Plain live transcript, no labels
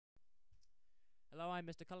I'm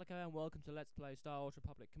Mr. Calico, and welcome to Let's Play Star Wars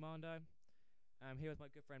Republic Commando. I'm here with my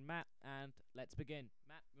good friend Matt, and let's begin.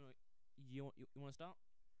 Matt, you want to start?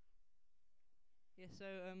 Yeah, so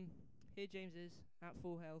here James is at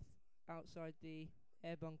full health outside the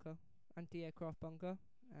air bunker, anti-aircraft bunker,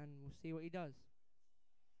 and we'll see what he does.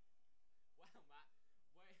 Wow, Matt,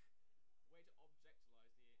 way to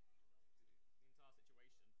objectialize the entire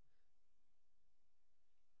situation.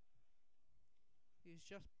 He's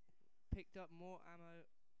just picked up more ammo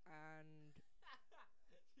and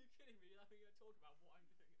You kidding me? You're not even going to talk about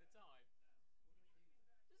what I'm doing at the time.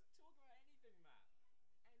 Just talk about anything, Matt.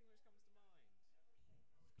 Anything which comes to mind.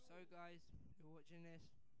 so guys, you're watching this.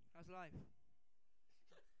 How's life?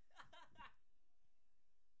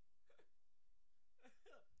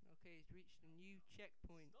 Okay, he's reached a new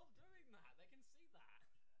checkpoint. Stop doing that. They can see that.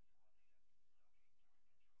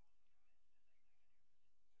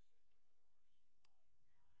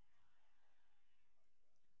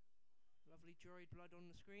 Lovely droid blood on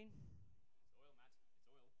the screen. It's oil,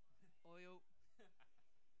 Matt. It's oil. Oil.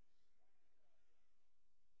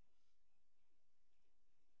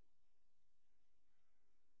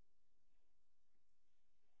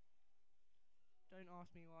 Don't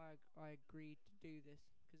ask me why I agreed to do this,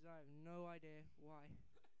 because I have no idea why.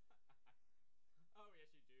 Oh,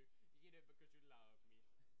 yes, you do. You did it because you love me.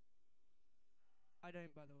 I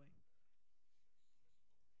don't, by the way.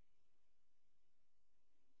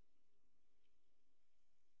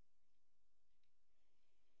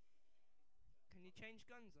 Can you change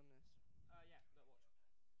guns on this? Yeah, look, watch.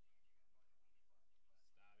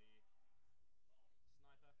 Stabby.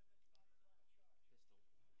 Sniper. Pistol.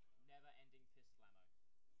 Never ending pistol ammo.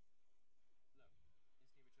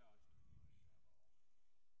 Look, instantly recharged. Matt.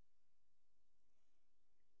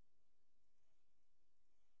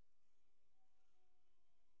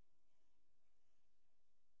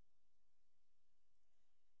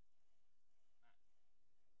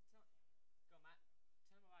 Go on, Matt.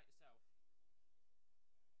 Tell him about yourself.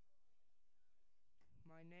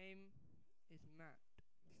 My name is Matt.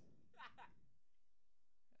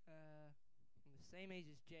 I'm the same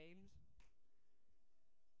age as James,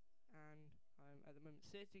 and I'm at the moment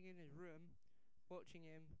sitting in his room, watching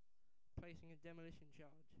him placing a demolition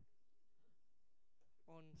charge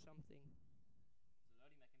on something. It's a loading mechanism, Matt. It's a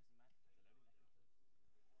loading mechanism.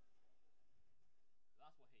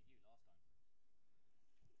 That's what hit you last time.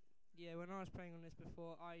 Yeah, when I was playing on this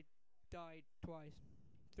before, I died twice,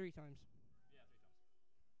 3 times. Yeah, 3 times.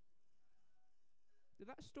 Did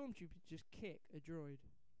that stormtrooper just kick a droid?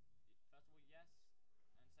 First of all, yes.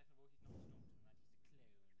 And second of all, he's not a stormtrooper, Matt. He's a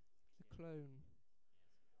clone. A clone.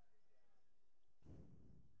 Yes.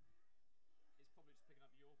 It's probably just picking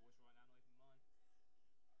up your voice right now, not even mine.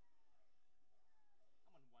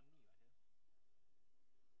 I'm on one knee right here. Reload.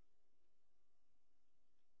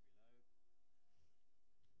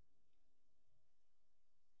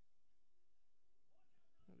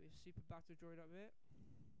 There'll be a super battle droid up here.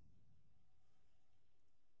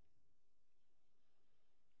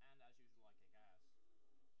 And as usual, I kick ass.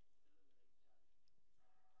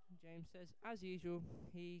 James says, as usual,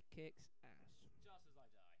 he kicks ass. Just as I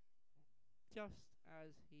die. Just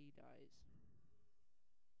as he dies.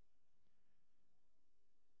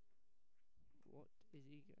 What is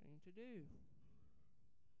he going to do?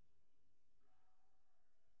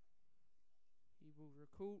 He will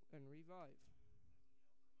recall and revive.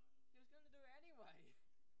 He was going to do it anyway.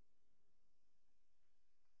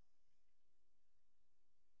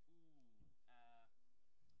 Ooh,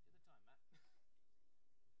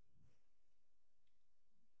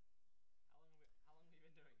 get the time, Matt. How long have you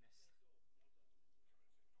been doing this?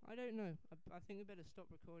 I don't know. I think we better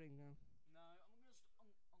stop recording now. No, I'm gonna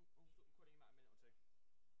stop recording in about a minute or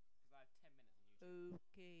two, because I have 10 minutes on YouTube.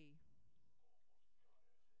 Okay.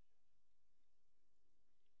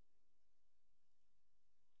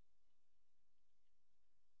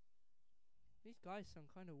 These guys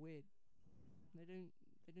sound kind of weird. They don't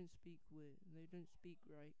speak weird. They don't speak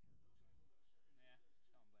right. Yeah, can't blame him.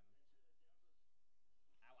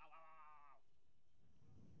 Ow, ow, ow, ow, ow.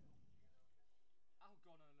 Oh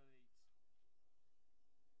god, no, elite.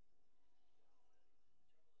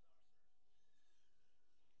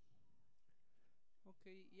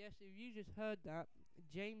 Okay, yes, if you just heard that,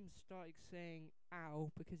 James started saying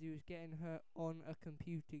ow because he was getting hurt on a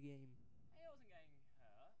computer game. He wasn't getting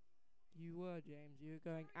hurt. You were, James. You were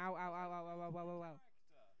going ow, ow, ow, ow, ow, ow, ow, ow, ow.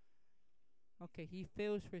 Character. Okay, he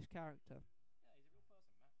feels for his character, Yeah, he's a real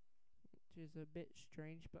person, Matt. which is a bit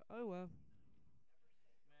strange, but oh well.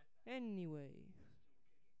 Meh. Anyway,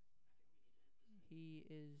 he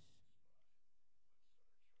is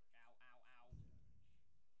Ow, ow, ow.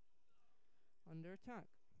 under under attack.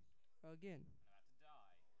 Again. I'm about to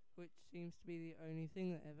die. Which seems to be the only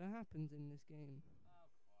thing that ever happens in this game.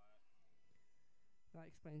 Oh, quiet.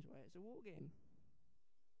 That explains why it's a war game.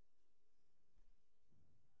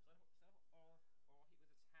 Or hit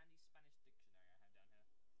with its handy Spanish dictionary I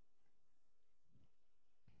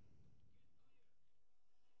have down here.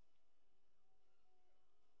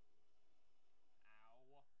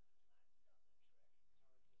 Ow.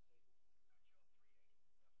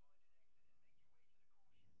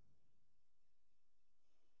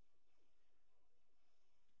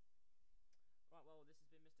 Right, well, this has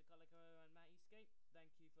been Mr. Calico and Matt Eastgate. Thank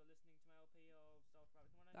you for listening to my LP of Star Wars Public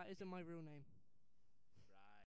Commando. That isn't my real name.